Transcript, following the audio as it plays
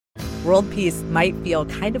World peace might feel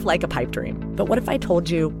kind of like a pipe dream, but what if I told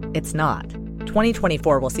you it's not?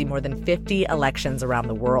 2024 will see more than 50 elections around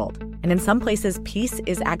the world, and in some places, peace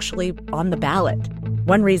is actually on the ballot.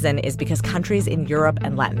 One reason is because countries in Europe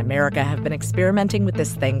and Latin America have been experimenting with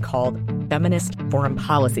this thing called feminist foreign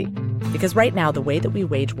policy. Because right now, the way that we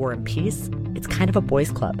wage war and peace, it's kind of a boys'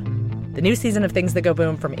 club. The new season of Things That Go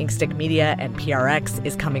Boom from Inkstick Media and PRX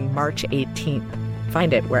is coming March 18th.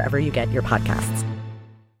 Find it wherever you get your podcasts.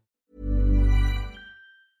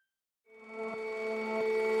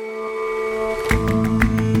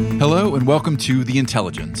 Hello and welcome to The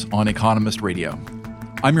Intelligence on Economist Radio.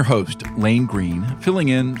 I'm your host, Lane Green, filling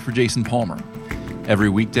in for Jason Palmer. Every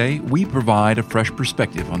weekday, we provide a fresh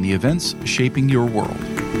perspective on the events shaping your world.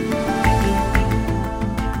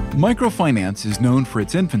 Microfinance is known for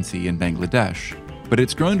its infancy in Bangladesh, but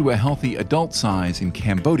it's grown to a healthy adult size in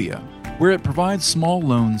Cambodia, where it provides small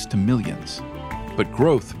loans to millions. But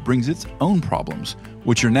growth brings its own problems,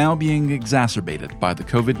 which are now being exacerbated by the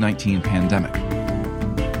COVID-19 pandemic.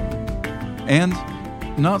 And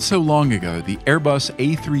not so long ago, the Airbus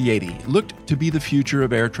A380 looked to be the future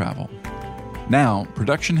of air travel. Now,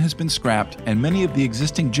 production has been scrapped and many of the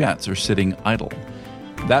existing jets are sitting idle.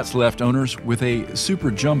 That's left owners with a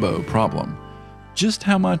super jumbo problem. Just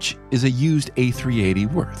how much is a used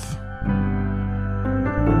A380 worth?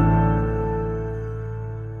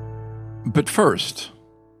 But first,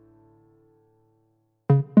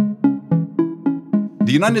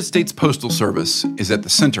 the United States Postal Service is at the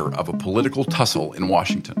center of a political tussle in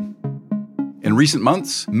Washington. In recent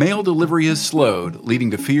months, mail delivery has slowed,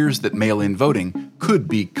 leading to fears that mail-in voting could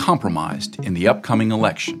be compromised in the upcoming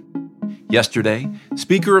election. Yesterday,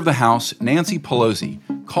 Speaker of the House Nancy Pelosi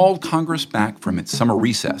called Congress back from its summer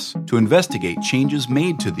recess to investigate changes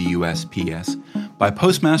made to the USPS by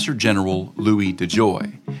Postmaster General Louis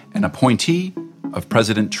DeJoy, an appointee of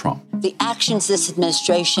President Trump. The actions this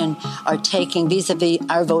administration are taking vis-a-vis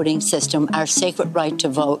our voting system, our sacred right to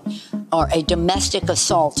vote, are a domestic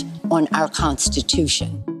assault on our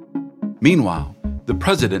Constitution. Meanwhile, the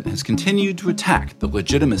president has continued to attack the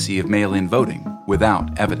legitimacy of mail-in voting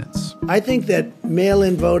without evidence. I think that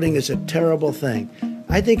mail-in voting is a terrible thing.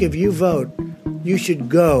 I think if you vote, you should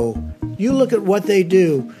go. You look at what they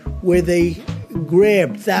do, where they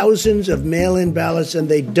grab thousands of mail-in ballots and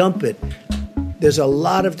they dump it. There's a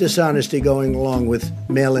lot of dishonesty going along with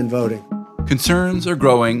mail-in voting. Concerns are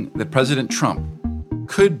growing that President Trump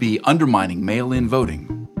could be undermining mail-in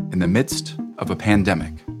voting in the midst of a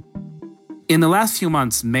pandemic. In the last few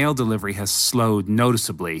months, mail delivery has slowed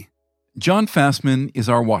noticeably. John Fassman is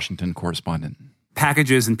our Washington correspondent.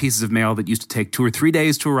 Packages and pieces of mail that used to take 2 or 3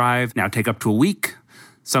 days to arrive now take up to a week.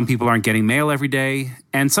 Some people aren't getting mail every day,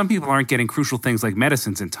 and some people aren't getting crucial things like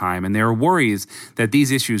medicines in time, and there are worries that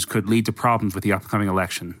these issues could lead to problems with the upcoming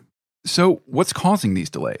election. So, what's causing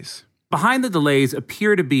these delays? Behind the delays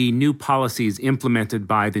appear to be new policies implemented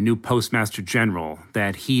by the new Postmaster General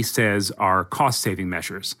that he says are cost-saving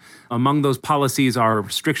measures. Among those policies are a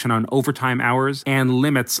restriction on overtime hours and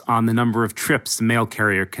limits on the number of trips the mail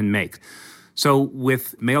carrier can make. So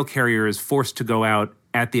with mail carriers forced to go out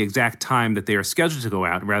at the exact time that they are scheduled to go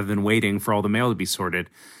out rather than waiting for all the mail to be sorted,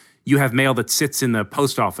 you have mail that sits in the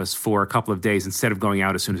post office for a couple of days instead of going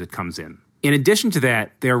out as soon as it comes in. In addition to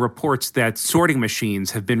that, there are reports that sorting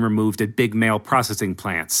machines have been removed at big mail processing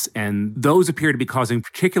plants, and those appear to be causing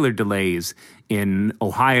particular delays in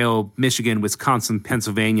Ohio, Michigan, Wisconsin,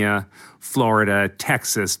 Pennsylvania, Florida,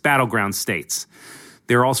 Texas, battleground states.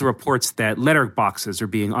 There are also reports that letter boxes are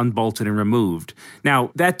being unbolted and removed.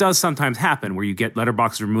 Now, that does sometimes happen where you get letter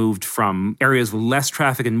boxes removed from areas with less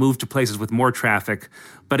traffic and moved to places with more traffic.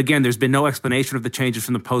 But again, there's been no explanation of the changes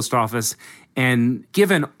from the post office. And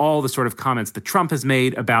given all the sort of comments that Trump has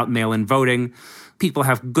made about mail-in voting, people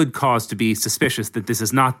have good cause to be suspicious that this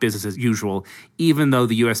is not business as usual, even though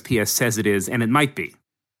the USPS says it is, and it might be.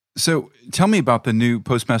 So tell me about the new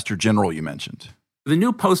Postmaster General you mentioned. The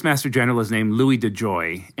new Postmaster General is named Louis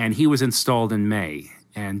DeJoy, and he was installed in May.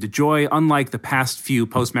 And DeJoy, unlike the past few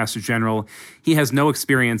Postmaster General, he has no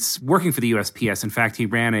experience working for the USPS. In fact, he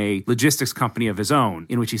ran a logistics company of his own,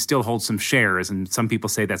 in which he still holds some shares, and some people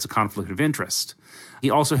say that's a conflict of interest.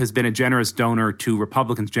 He also has been a generous donor to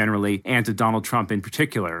Republicans generally and to Donald Trump in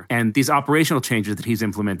particular. And these operational changes that he's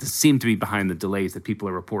implemented seem to be behind the delays that people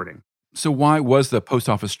are reporting. So why was the post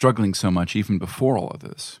office struggling so much even before all of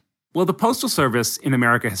this? Well, the Postal Service in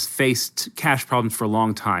America has faced cash problems for a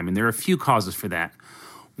long time, and there are a few causes for that.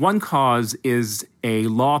 One cause is a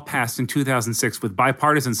law passed in 2006 with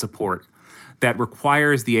bipartisan support that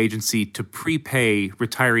requires the agency to prepay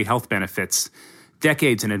retiree health benefits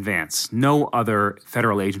decades in advance. No other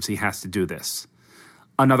federal agency has to do this.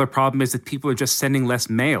 Another problem is that people are just sending less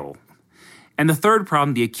mail. And the third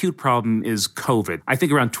problem, the acute problem, is COVID. I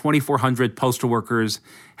think around 2,400 postal workers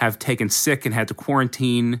have taken sick and had to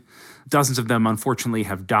quarantine. Dozens of them, unfortunately,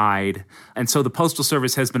 have died. And so the Postal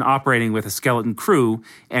Service has been operating with a skeleton crew.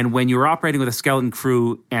 And when you're operating with a skeleton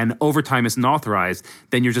crew and overtime isn't authorized,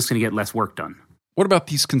 then you're just going to get less work done. What about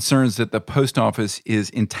these concerns that the post office is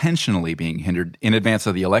intentionally being hindered in advance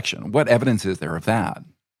of the election? What evidence is there of that?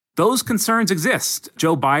 Those concerns exist.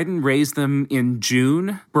 Joe Biden raised them in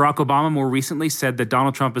June. Barack Obama more recently said that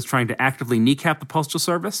Donald Trump is trying to actively kneecap the Postal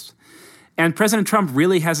Service. And President Trump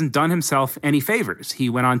really hasn't done himself any favors. He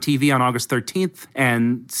went on TV on August 13th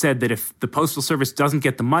and said that if the Postal Service doesn't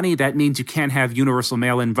get the money, that means you can't have universal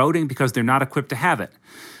mail-in voting because they're not equipped to have it.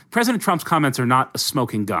 President Trump's comments are not a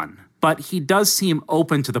smoking gun, but he does seem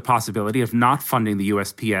open to the possibility of not funding the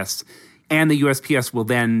USPS, and the USPS will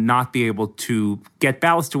then not be able to get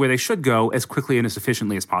ballots to where they should go as quickly and as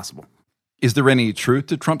efficiently as possible. Is there any truth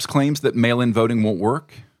to Trump's claims that mail-in voting won't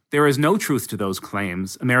work? There is no truth to those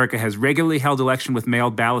claims. America has regularly held election with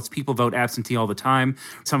mailed ballots. People vote absentee all the time.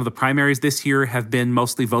 Some of the primaries this year have been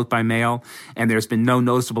mostly vote by mail, and there's been no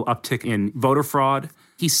noticeable uptick in voter fraud.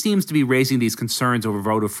 He seems to be raising these concerns over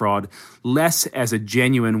voter fraud less as a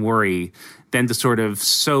genuine worry than to sort of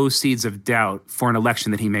sow seeds of doubt for an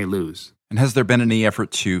election that he may lose. And has there been any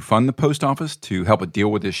effort to fund the post office to help it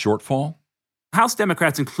deal with this shortfall? House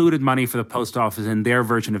Democrats included money for the post office in their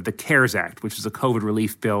version of the CARES Act, which is a COVID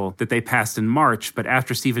relief bill that they passed in March. But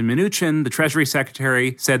after Steven Mnuchin, the Treasury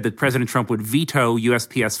Secretary, said that President Trump would veto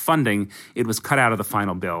USPS funding, it was cut out of the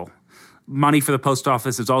final bill. Money for the post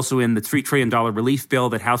office is also in the $3 trillion relief bill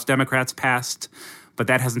that House Democrats passed, but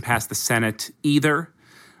that hasn't passed the Senate either.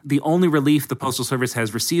 The only relief the Postal Service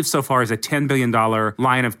has received so far is a $10 billion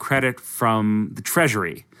line of credit from the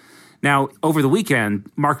Treasury. Now, over the weekend,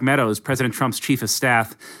 Mark Meadows, President Trump's chief of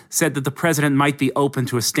staff, said that the president might be open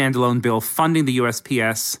to a standalone bill funding the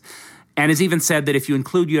USPS, and has even said that if you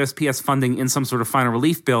include USPS funding in some sort of final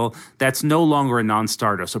relief bill, that's no longer a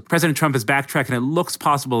non-starter. So President Trump is backtracking, and it looks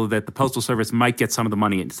possible that the Postal Service might get some of the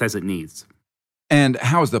money it says it needs. And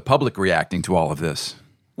how is the public reacting to all of this?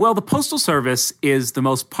 Well, the Postal Service is the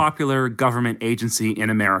most popular government agency in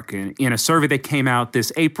America. In a survey that came out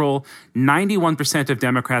this April, 91% of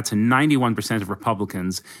Democrats and 91% of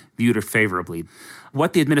Republicans viewed it favorably.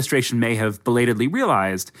 What the administration may have belatedly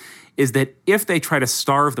realized is that if they try to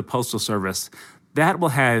starve the Postal Service, that will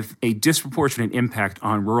have a disproportionate impact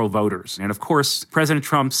on rural voters. And of course, President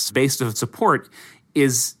Trump's base of support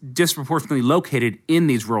is disproportionately located in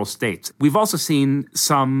these rural states. We've also seen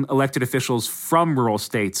some elected officials from rural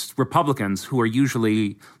states, Republicans, who are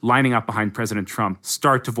usually lining up behind President Trump,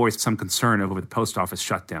 start to voice some concern over the post office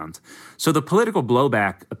shutdowns. So the political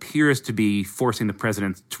blowback appears to be forcing the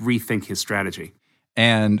president to rethink his strategy.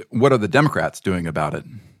 And what are the Democrats doing about it?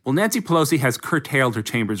 Well, Nancy Pelosi has curtailed her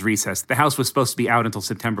chamber's recess. The House was supposed to be out until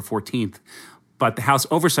September 14th. But the House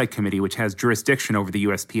Oversight Committee, which has jurisdiction over the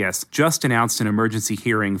USPS, just announced an emergency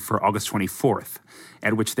hearing for August 24th,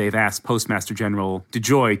 at which they've asked Postmaster General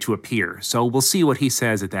DeJoy to appear. So we'll see what he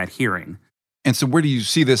says at that hearing. And so where do you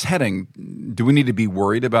see this heading? Do we need to be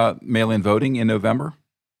worried about mail-in voting in November?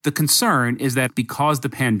 The concern is that because the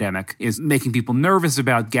pandemic is making people nervous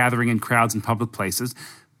about gathering in crowds in public places,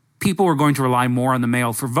 people are going to rely more on the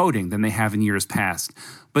mail for voting than they have in years past.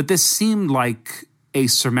 But this seemed like a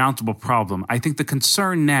surmountable problem. I think the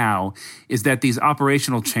concern now is that these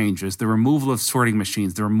operational changes, the removal of sorting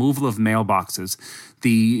machines, the removal of mailboxes,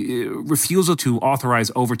 the refusal to authorize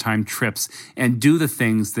overtime trips and do the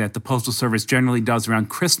things that the Postal Service generally does around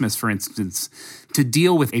Christmas, for instance, to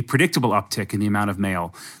deal with a predictable uptick in the amount of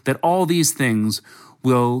mail, that all these things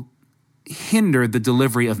will hinder the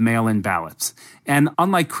delivery of mail-in ballots. And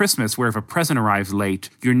unlike Christmas, where if a present arrives late,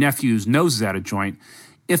 your nephew's nose is out of joint,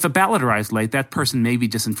 if a ballot arrives late, that person may be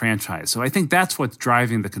disenfranchised. So I think that's what's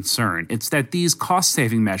driving the concern. It's that these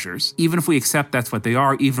cost-saving measures, even if we accept that's what they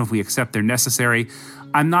are, even if we accept they're necessary,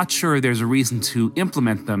 I'm not sure there's a reason to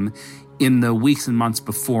implement them in the weeks and months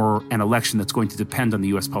before an election that's going to depend on the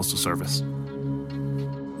U.S. Postal Service.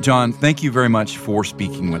 John, thank you very much for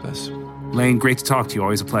speaking with us. Lane, great to talk to you.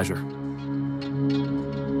 Always a pleasure.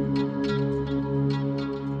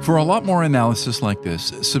 For a lot more analysis like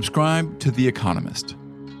this, subscribe to The Economist.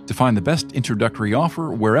 To find the best introductory offer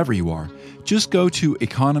wherever you are, just go to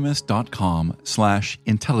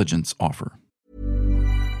economist.com/intelligence offer.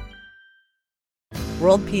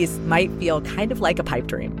 World peace might feel kind of like a pipe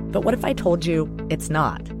dream, but what if I told you it's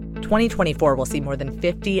not? 2024 will see more than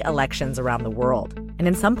 50 elections around the world, and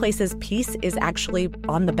in some places, peace is actually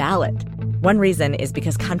on the ballot. One reason is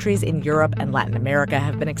because countries in Europe and Latin America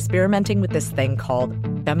have been experimenting with this thing called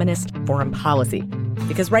feminist foreign policy.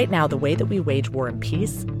 Because right now, the way that we wage war and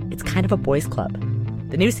peace, it's kind of a boys' club.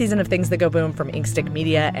 The new season of Things That Go Boom from Inkstick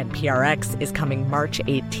Media and PRX is coming March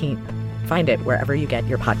 18th. Find it wherever you get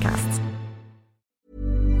your podcasts.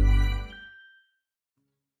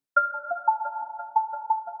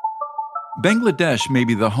 Bangladesh may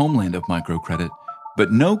be the homeland of microcredit,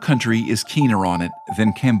 but no country is keener on it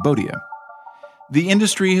than Cambodia. The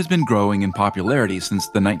industry has been growing in popularity since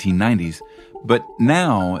the 1990s, but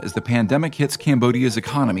now, as the pandemic hits Cambodia's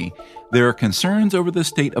economy, there are concerns over the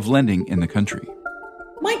state of lending in the country.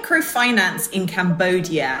 Microfinance in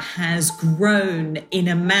Cambodia has grown in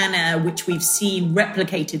a manner which we've seen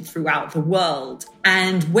replicated throughout the world.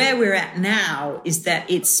 And where we're at now is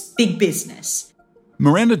that it's big business.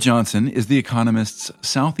 Miranda Johnson is The Economist's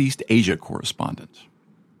Southeast Asia correspondent.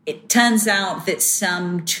 It turns out that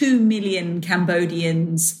some 2 million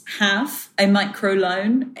Cambodians have a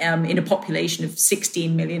microloan in a population of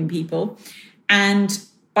 16 million people. And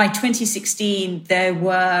by 2016, there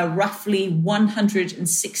were roughly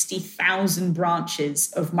 160,000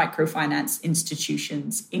 branches of microfinance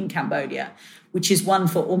institutions in Cambodia, which is one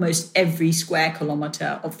for almost every square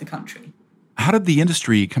kilometer of the country. How did the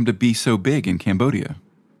industry come to be so big in Cambodia?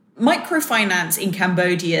 Microfinance in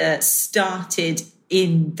Cambodia started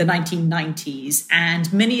in the 1990s,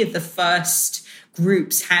 and many of the first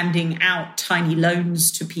groups handing out tiny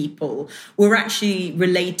loans to people were actually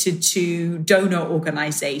related to donor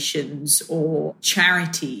organizations or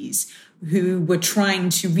charities who were trying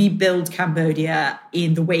to rebuild Cambodia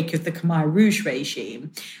in the wake of the Khmer Rouge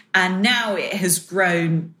regime. And now it has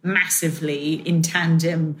grown massively in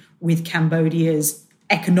tandem with Cambodia's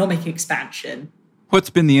economic expansion. What's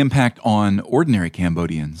been the impact on ordinary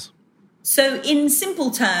Cambodians? So in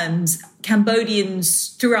simple terms, Cambodians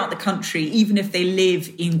throughout the country, even if they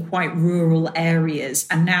live in quite rural areas,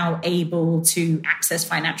 are now able to access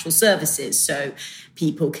financial services. So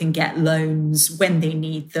people can get loans when they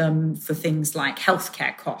need them for things like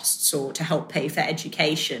healthcare costs or to help pay for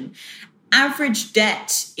education. Average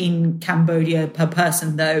debt in Cambodia per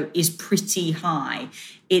person, though, is pretty high.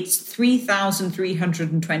 It's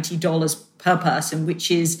 $3,320 per person,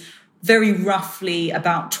 which is very roughly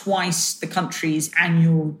about twice the country's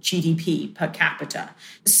annual GDP per capita.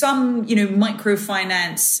 Some,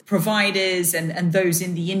 microfinance providers and those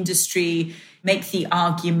in the industry make the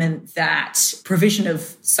argument that provision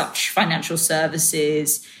of such financial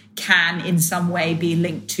services can in some way be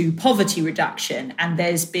linked to poverty reduction. And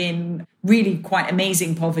there's been really quite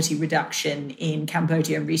amazing poverty reduction in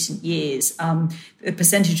Cambodia in recent years. The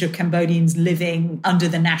percentage of Cambodians living under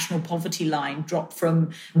the national poverty line dropped from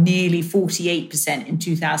nearly 48% in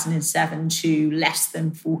 2007 to less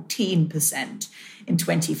than 14% in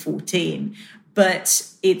 2014. But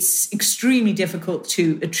it's extremely difficult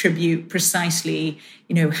to attribute precisely,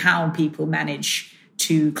 how people manage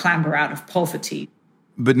to clamber out of poverty.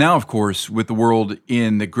 But now, of course, with the world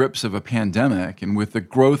in the grips of a pandemic and with the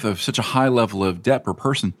growth of such a high level of debt per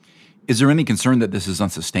person, is there any concern that this is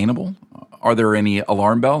unsustainable? Are there any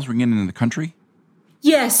alarm bells ringing in the country?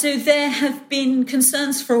 Yeah, so there have been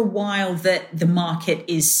concerns for a while that the market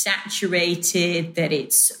is saturated, that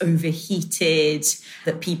it's overheated,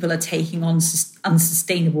 that people are taking on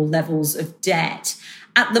unsustainable levels of debt.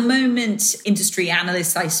 At the moment, industry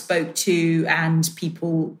analysts I spoke to and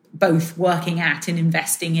people both working at and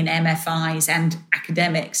investing in MFIs and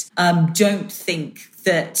academics don't think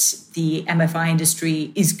that the MFI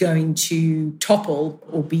industry is going to topple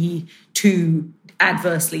or be too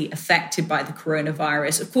adversely affected by the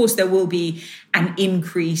coronavirus. Of course, there will be an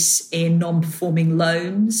increase in non-performing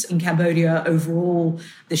loans. In Cambodia, overall,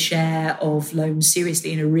 the share of loans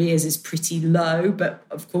seriously in arrears is pretty low, but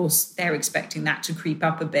of course, they're expecting that to creep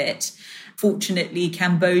up a bit. Fortunately,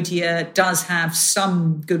 Cambodia does have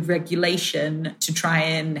some good regulation to try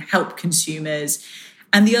and help consumers.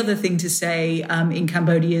 And the other thing to say in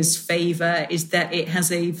Cambodia's favor is that it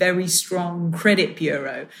has a very strong credit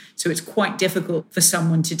bureau. So it's quite difficult for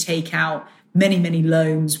someone to take out many, many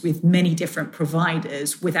loans with many different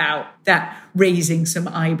providers without that raising some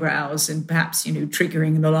eyebrows and perhaps,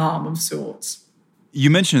 triggering an alarm of sorts. You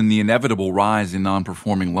mentioned the inevitable rise in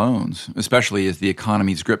non-performing loans, especially as the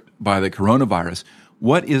economy is gripped by the coronavirus.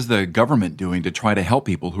 What is the government doing to try to help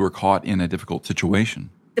people who are caught in a difficult situation?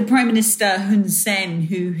 The Prime Minister, Hun Sen,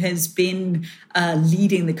 who has been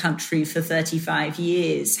leading the country for 35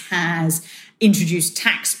 years, has introduced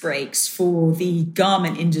tax breaks for the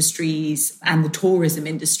garment industries and the tourism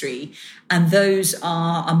industry. And those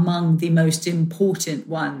are among the most important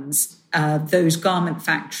ones. Those garment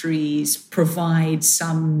factories provide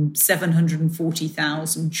some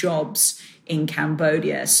 740,000 jobs in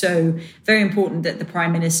Cambodia. So very important that the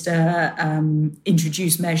Prime Minister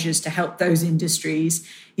introduced measures to help those industries.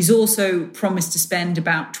 He's also promised to spend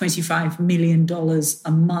about $25 million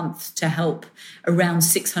a month to help around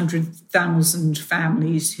 600,000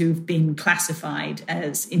 families who've been classified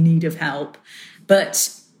as in need of help.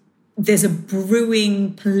 But there's a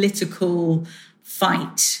brewing political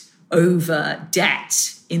fight over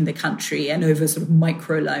debt in the country and over sort of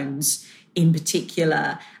microloans in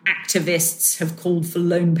particular. Activists have called for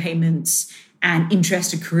loan payments and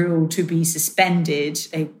interest accrual to be suspended.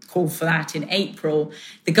 They called for that in April.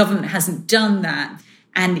 The government hasn't done that.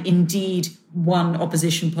 And indeed, one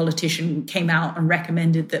opposition politician came out and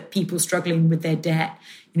recommended that people struggling with their debt,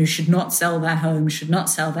 should not sell their home, should not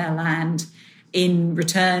sell their land. In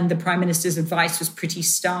return, the Prime Minister's advice was pretty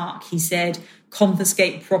stark. He said,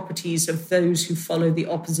 confiscate properties of those who follow the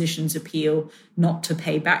opposition's appeal not to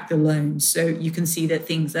pay back the loans. So you can see that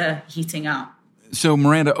things are heating up. So,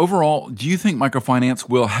 Miranda, overall, do you think microfinance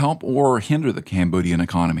will help or hinder the Cambodian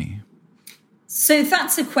economy? So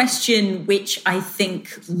that's a question which I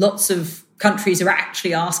think lots of countries are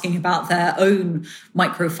actually asking about their own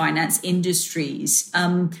microfinance industries.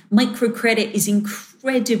 Microcredit is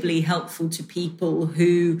incredibly helpful to people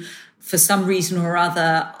who, for some reason or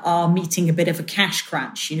other, are meeting a bit of a cash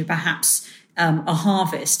crunch. Perhaps a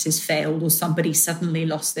harvest has failed or somebody suddenly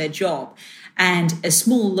lost their job. And a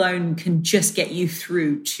small loan can just get you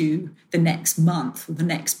through to the next month or the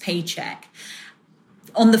next paycheck.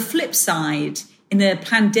 On the flip side, in a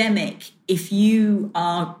pandemic, if you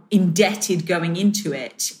are indebted going into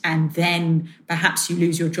it and then perhaps you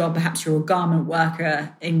lose your job, perhaps you're a garment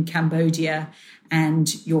worker in Cambodia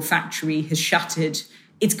and your factory has shuttered,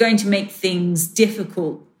 it's going to make things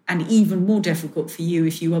difficult and even more difficult for you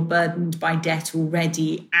if you are burdened by debt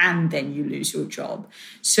already and then you lose your job.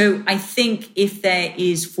 So I think if there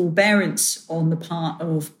is forbearance on the part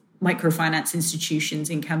of microfinance institutions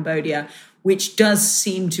in Cambodia, which does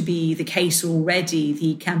seem to be the case already,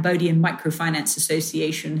 the Cambodian Microfinance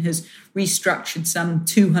Association has restructured some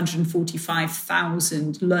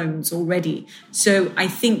 245,000 loans already. So I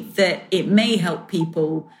think that it may help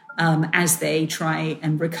people as they try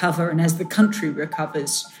and recover and as the country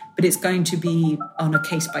recovers, but it's going to be on a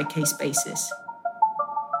case-by-case basis.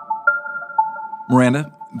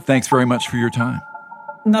 Miranda, thanks very much for your time.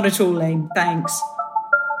 Not at all, Lane. Thanks.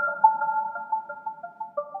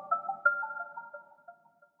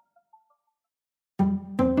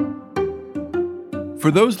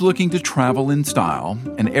 For those looking to travel in style,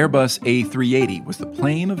 an Airbus A380 was the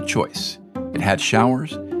plane of choice. It had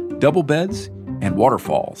showers, double beds, and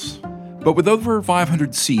waterfalls. But with over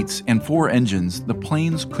 500 seats and 4 engines, the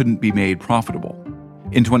planes couldn't be made profitable.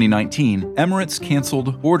 In 2019, Emirates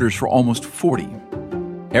canceled orders for almost 40.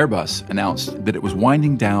 Airbus announced that it was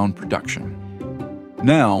winding down production.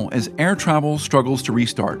 Now, as air travel struggles to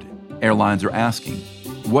restart, airlines are asking,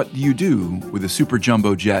 what do you do with a super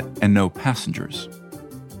jumbo jet and no passengers?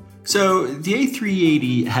 So the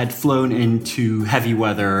A380 had flown into heavy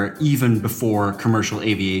weather even before commercial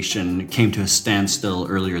aviation came to a standstill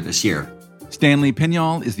earlier this year. Stanley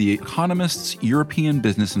Pignol is The Economist's European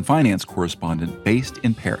business and finance correspondent based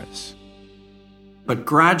in Paris. But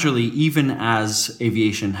gradually, even as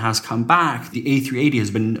aviation has come back, the A380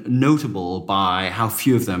 has been notable by how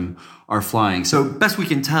few of them are flying. So best we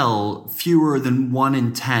can tell, fewer than 1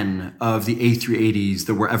 in 10 of the A380s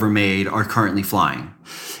that were ever made are currently flying.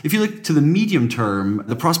 If you look to the medium term,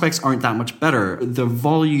 the prospects aren't that much better. The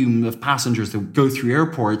volume of passengers that go through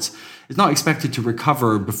airports is not expected to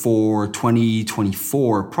recover before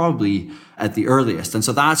 2024, probably at the earliest. And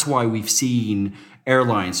so that's why we've seen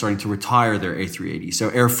airlines starting to retire their A380. So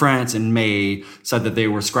Air France in May said that they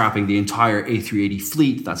were scrapping the entire A380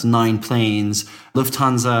 fleet. That's 9 planes.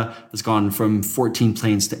 Lufthansa has gone from 14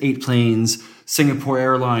 planes to 8 planes. Singapore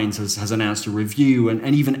Airlines has announced a review.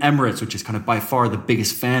 And even Emirates, which is kind of by far the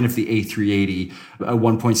biggest fan of the A380, at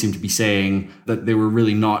one point seemed to be saying that they were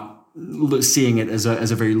really not seeing it as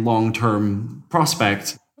a very long-term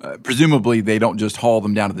prospect. Presumably, they don't just haul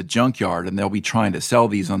them down to the junkyard and they'll be trying to sell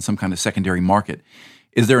these on some kind of secondary market.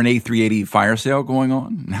 Is there an A380 fire sale going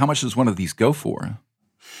on? And how much does one of these go for?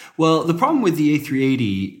 Well, the problem with the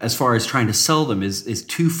A380, as far as trying to sell them, is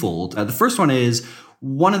twofold. The first one is,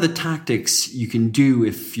 One of the tactics you can do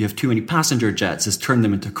if you have too many passenger jets is turn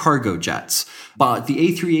them into cargo jets. But the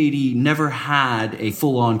A380 never had a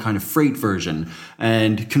full-on kind of freight version,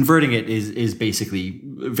 and converting it is basically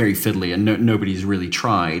very fiddly, and nobody's really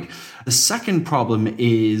tried. The second problem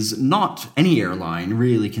is not any airline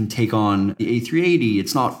really can take on the A380.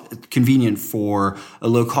 It's not convenient for a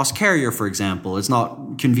low-cost carrier, for example. It's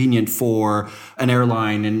not convenient for an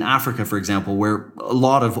airline in Africa, for example, where a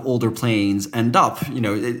lot of older planes end up.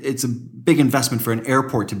 It's a big investment for an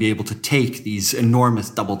airport to be able to take these enormous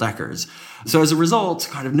double-deckers. So as a result,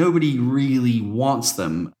 kind of nobody really wants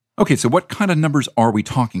them. Okay, so what kind of numbers are we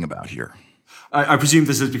talking about here? I presume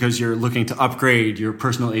this is because you're looking to upgrade your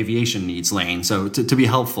personal aviation needs, Lane. So to be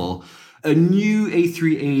helpful, a new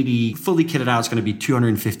A380 fully kitted out is going to be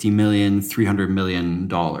 $250 million, $300 million.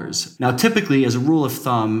 Now, typically, as a rule of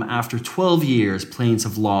thumb, after 12 years, planes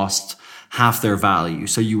have lost half their value.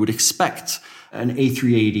 So you would expect an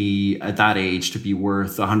A380 at that age to be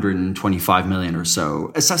worth $125 million or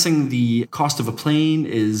so. Assessing the cost of a plane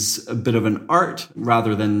is a bit of an art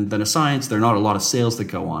rather than a science. There are not a lot of sales that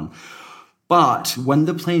go on. But when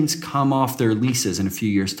the planes come off their leases in a few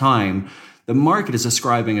years' time, the market is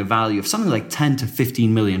ascribing a value of something like $10 to $15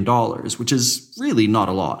 million, which is really not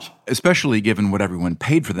a lot. Especially given what everyone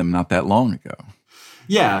paid for them not that long ago.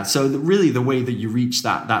 Yeah, so really the way that you reach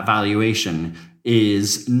that valuation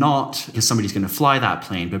is not because somebody's going to fly that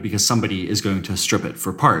plane, but because somebody is going to strip it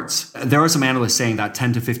for parts. There are some analysts saying that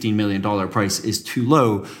 $10 to $15 million price is too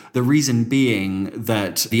low. The reason being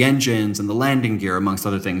that the engines and the landing gear, amongst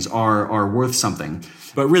other things, are worth something.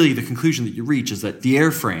 But really the conclusion that you reach is that the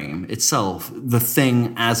airframe itself, the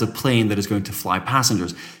thing as a plane that is going to fly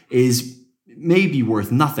passengers, is maybe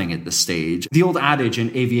worth nothing at this stage. The old adage in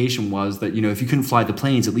aviation was that, if you couldn't fly the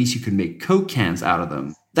planes, at least you could make Coke cans out of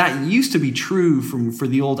them. That used to be true for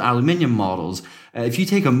the old aluminium models. If you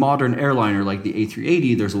take a modern airliner like the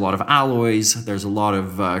A380, there's a lot of alloys, there's a lot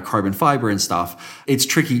of carbon fiber and stuff. It's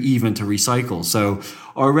tricky even to recycle. So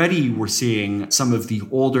already we're seeing some of the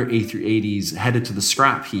older A380s headed to the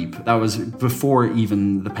scrap heap. That was before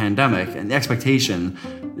even the pandemic. And the expectation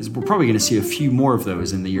is we're probably going to see a few more of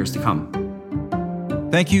those in the years to come.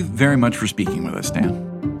 Thank you very much for speaking with us,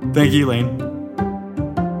 Dan. Thank you, Lane.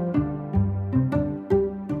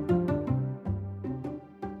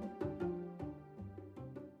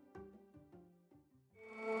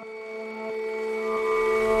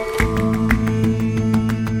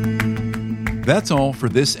 That's all for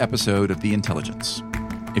this episode of The Intelligence.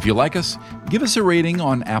 If you like us, give us a rating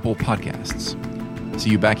on Apple Podcasts. See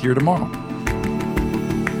you back here tomorrow.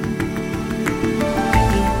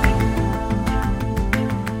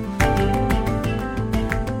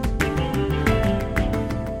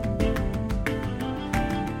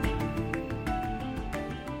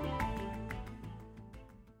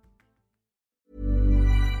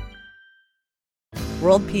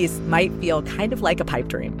 World peace might feel kind of like a pipe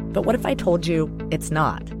dream, but what if I told you it's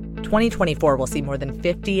not? 2024 will see more than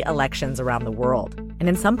 50 elections around the world, and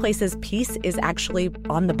in some places, peace is actually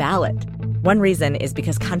on the ballot. One reason is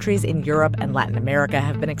because countries in Europe and Latin America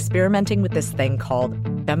have been experimenting with this thing called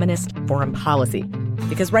feminist foreign policy.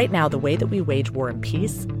 Because right now, the way that we wage war and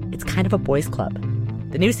peace, it's kind of a boys' club.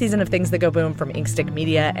 The new season of Things That Go Boom from Inkstick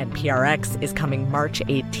Media and PRX is coming March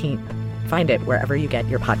 18th. Find it wherever you get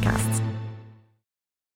your podcasts.